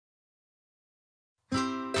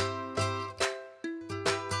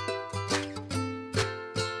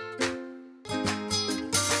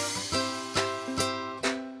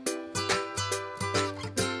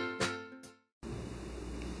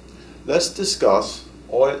Let's discuss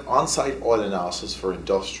on-site oil analysis for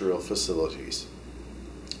industrial facilities.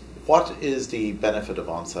 What is the benefit of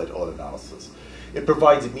on-site oil analysis? It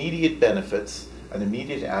provides immediate benefits and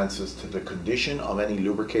immediate answers to the condition of any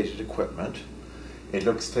lubricated equipment. It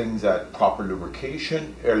looks things at proper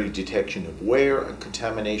lubrication, early detection of wear, and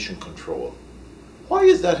contamination control. Why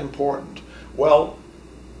is that important? Well,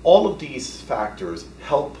 all of these factors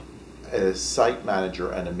help a site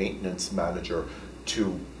manager and a maintenance manager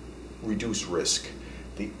to reduce risk.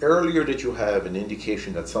 The earlier that you have an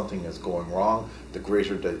indication that something is going wrong, the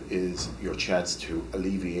greater that is your chance to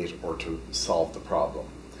alleviate or to solve the problem.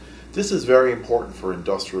 This is very important for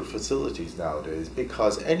industrial facilities nowadays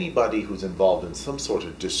because anybody who's involved in some sort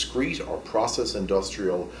of discrete or process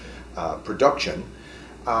industrial production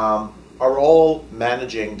are all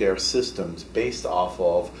managing their systems based off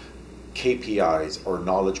of KPIs or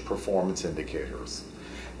knowledge performance indicators.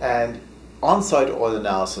 And on-site oil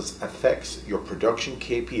analysis affects your production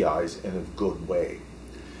KPIs in a good way.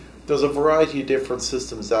 There's a variety of different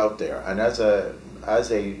systems out there, and as a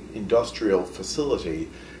industrial facility,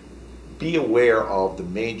 be aware of the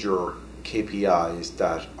major KPIs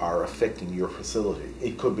that are affecting your facility.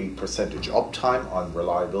 It could be percentage uptime on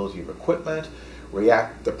reliability of equipment,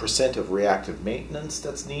 the percent of reactive maintenance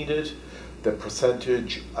that's needed, the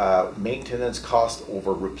percentage maintenance cost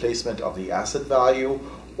over replacement of the asset value,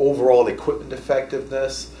 overall equipment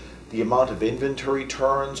effectiveness, the amount of inventory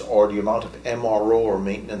turns or the amount of MRO or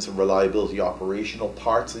maintenance and reliability operational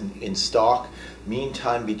parts in stock, mean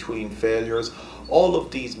time between failures. All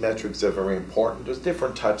of these metrics are very important. There's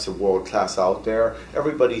different types of world class out there.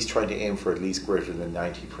 Everybody's trying to aim for at least greater than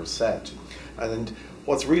 90%. And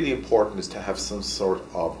what's really important is to have some sort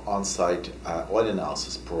of on-site oil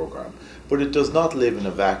analysis program, but it does not live in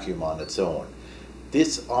a vacuum on its own.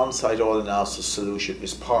 This on-site oil analysis solution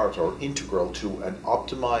is part or integral to an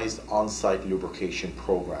optimized on-site lubrication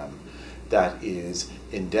program that is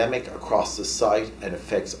endemic across the site and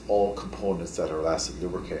affects all components that are acid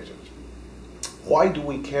lubricated. Why do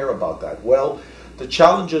we care about that? Well, the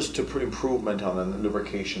challenges to put improvement on a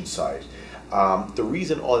lubrication site. The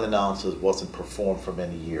reason oil analysis wasn't performed for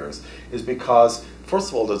many years is because, first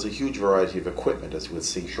of all, there's a huge variety of equipment, as we'll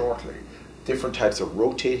see shortly. Different types of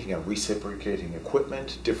rotating and reciprocating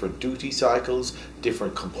equipment, different duty cycles,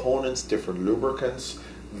 different components, different lubricants,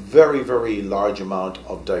 very, very large amount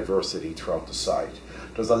of diversity throughout the site.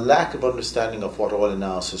 There's a lack of understanding of what oil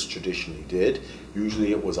analysis traditionally did. Usually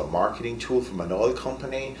it was a marketing tool from an oil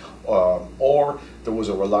company, or there was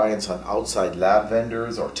a reliance on outside lab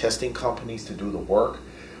vendors or testing companies to do the work.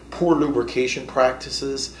 Poor lubrication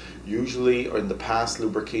practices. Usually in the past,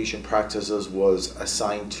 lubrication practices was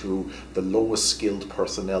assigned to the lowest skilled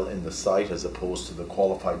personnel in the site as opposed to the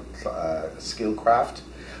qualified skill craft.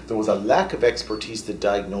 There was a lack of expertise to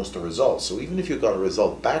diagnose the results. So even if you got a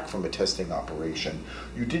result back from a testing operation,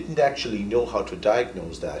 you didn't actually know how to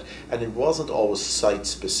diagnose that, and it wasn't always site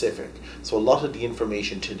specific. So a lot of the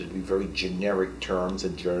information tended to be very generic terms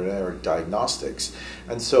and generic diagnostics.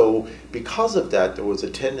 And so because of that, there was a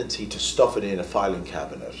tendency to stuff it in a filing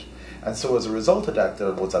cabinet. And so as a result of that,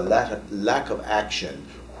 there was a lack of action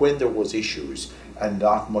when there was issues, and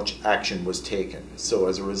not much action was taken. So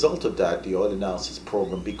as a result of that, the oil analysis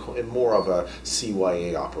program became more of a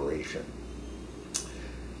CYA operation.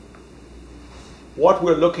 What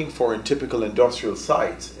we're looking for in typical industrial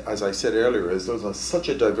sites, as I said earlier, is there's such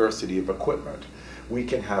a diversity of equipment. We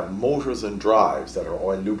can have motors and drives that are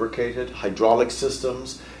oil lubricated, hydraulic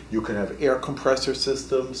systems, you can have air compressor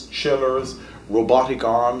systems, chillers, robotic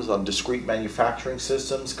arms on discrete manufacturing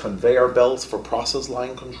systems, conveyor belts for process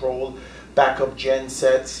line control, backup gen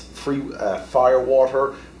sets, free fire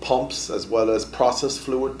water pumps, as well as process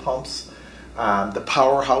fluid pumps. The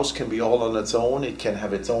powerhouse can be all on its own. It can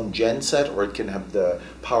have its own gen set, or it can have the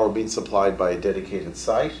power being supplied by a dedicated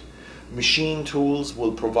site. Machine tools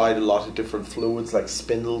will provide a lot of different fluids like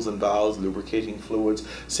spindles and valves, lubricating fluids.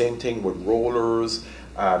 Same thing with rollers,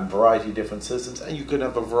 variety of different systems, and you can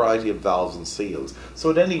have a variety of valves and seals.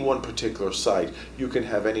 So at any one particular site, you can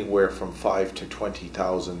have anywhere from 5 to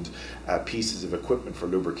 20,000 pieces of equipment for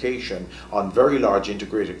lubrication. On very large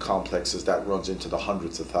integrated complexes, that runs into the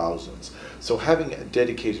hundreds of thousands. So having a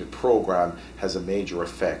dedicated program has a major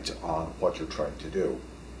effect on what you're trying to do.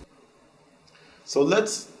 So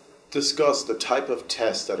let's discuss the type of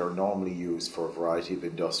tests that are normally used for a variety of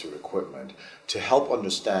industrial equipment to help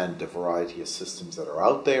understand the variety of systems that are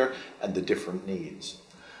out there and the different needs.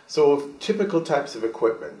 So typical types of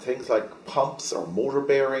equipment, things like pumps or motor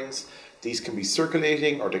bearings, these can be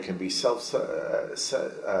circulating or they can be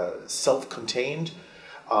self-contained.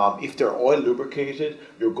 If they're oil lubricated,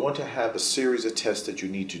 you're going to have a series of tests that you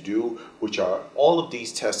need to do, which are, all of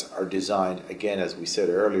these tests are designed, again, as we said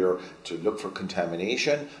earlier, to look for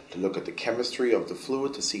contamination, to look at the chemistry of the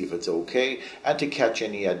fluid to see if it's okay, and to catch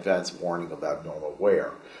any advance warning of abnormal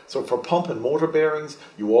wear. So for pump and motor bearings,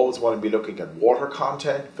 you always want to be looking at water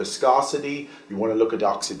content, viscosity. You want to look at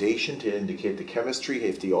oxidation to indicate the chemistry,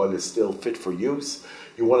 if the oil is still fit for use.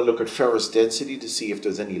 You want to look at ferrous density to see if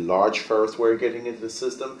there's any large ferrous wear getting into the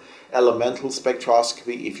system. Elemental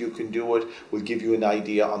spectroscopy, if you can do it, will give you an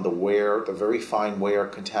idea on the wear, the very fine wear,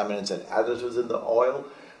 contaminants and additives in the oil.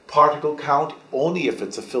 Particle count, only if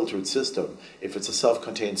it's a filtered system. If it's a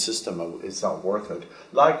self-contained system, it's not worth it.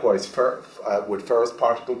 Likewise, with ferrous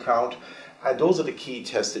particle count, and those are the key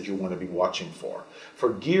tests that you want to be watching for. For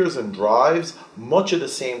gears and drives, much of the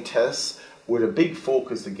same tests, with a big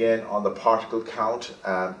focus again on the particle count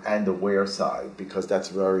and the wear side, because that's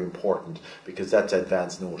very important, because that's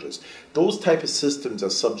advance notice. Those type of systems are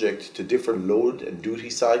subject to different load and duty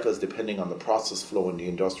cycles depending on the process flow in the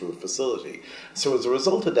industrial facility. So as a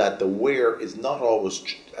result of that, the wear is not always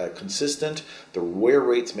consistent, the wear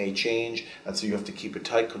rates may change, and so you have to keep a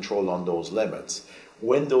tight control on those limits.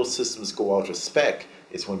 When those systems go out of spec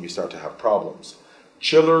is when you start to have problems.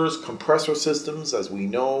 Chillers, compressor systems, as we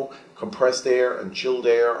know, compressed air and chilled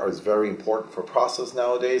air are very important for process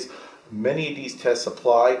nowadays. Many of these tests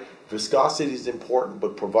apply. Viscosity is important,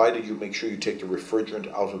 but provided you make sure you take the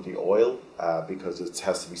refrigerant out of the oil because it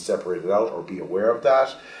has to be separated out, or be aware of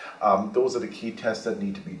that. Those are the key tests that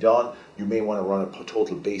need to be done. You may want to run a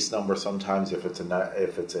total base number sometimes if it's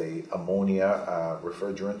a ammonia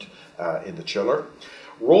refrigerant in the chiller.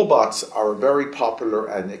 Robots are a very popular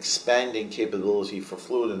and expanding capability for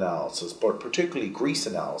fluid analysis, but particularly grease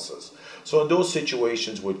analysis. So in those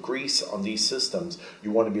situations with grease on these systems,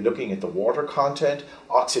 you want to be looking at the water content,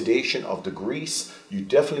 oxidation of the grease. You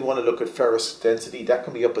definitely want to look at ferrous density. That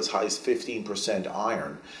can be up as high as 15%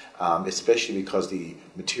 iron, especially because the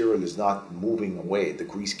material is not moving away. The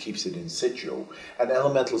grease keeps it in situ. And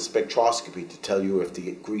elemental spectroscopy to tell you if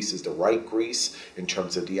the grease is the right grease in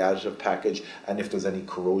terms of the additive package and if there's any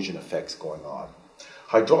corrosion effects going on.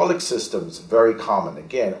 Hydraulic systems, very common.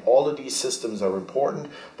 Again, all of these systems are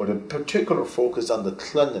important, but in particular focus on the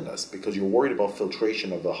cleanliness, because you're worried about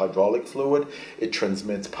filtration of the hydraulic fluid. It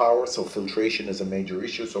transmits power, so filtration is a major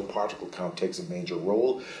issue, so particle count takes a major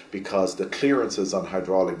role, because the clearances on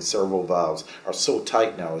hydraulic servo valves are so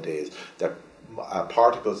tight nowadays that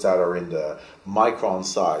particles that are in the micron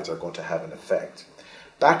size are going to have an effect.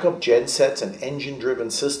 Backup gensets and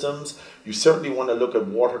engine-driven systems, you certainly want to look at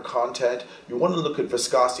water content. You want to look at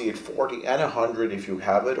viscosity at 40 and 100 if you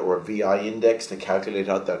have it, or a VI index to calculate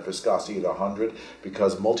out that viscosity at 100,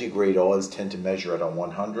 because multi-grade oils tend to measure it on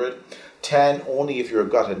 100. 10 only if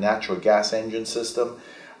you've got a natural gas engine system.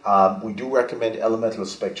 We do recommend elemental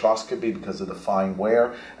spectroscopy because of the fine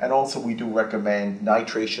wear, and also we do recommend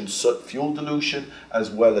nitration soot fuel dilution as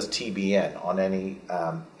well as TBN on any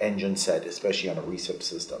engine set, especially on a recip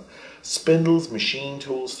system. Spindles, machine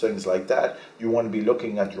tools, things like that, you want to be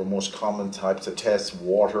looking at your most common types of tests: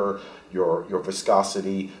 water, your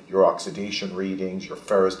viscosity, your oxidation readings, your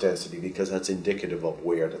ferrous density, because that's indicative of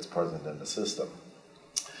wear that's present in the system.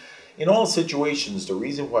 In all situations, the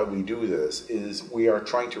reason why we do this is we are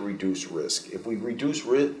trying to reduce risk. If we reduce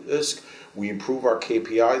risk, we improve our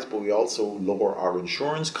KPIs, but we also lower our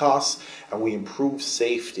insurance costs, and we improve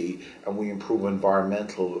safety, and we improve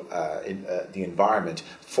the environment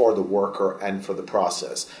for the worker and for the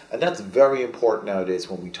process. And that's very important nowadays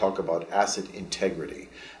when we talk about asset integrity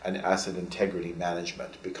and asset integrity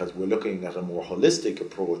management, because we're looking at a more holistic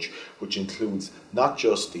approach, which includes not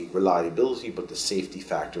just the reliability, but the safety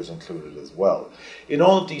factors included as well. In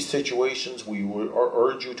all of these situations, we would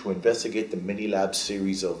urge you to investigate the Mini-Lab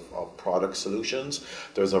series of product solutions.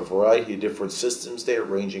 There's a variety of different systems there,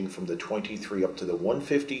 ranging from the 23 up to the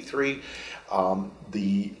 153.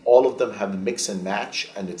 All of them have a mix and match,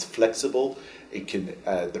 and it's flexible. It can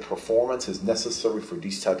the performance is necessary for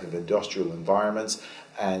these type of industrial environments,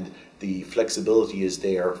 and the flexibility is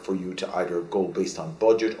there for you to either go based on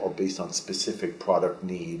budget or based on specific product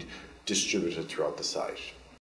need distributed throughout the site.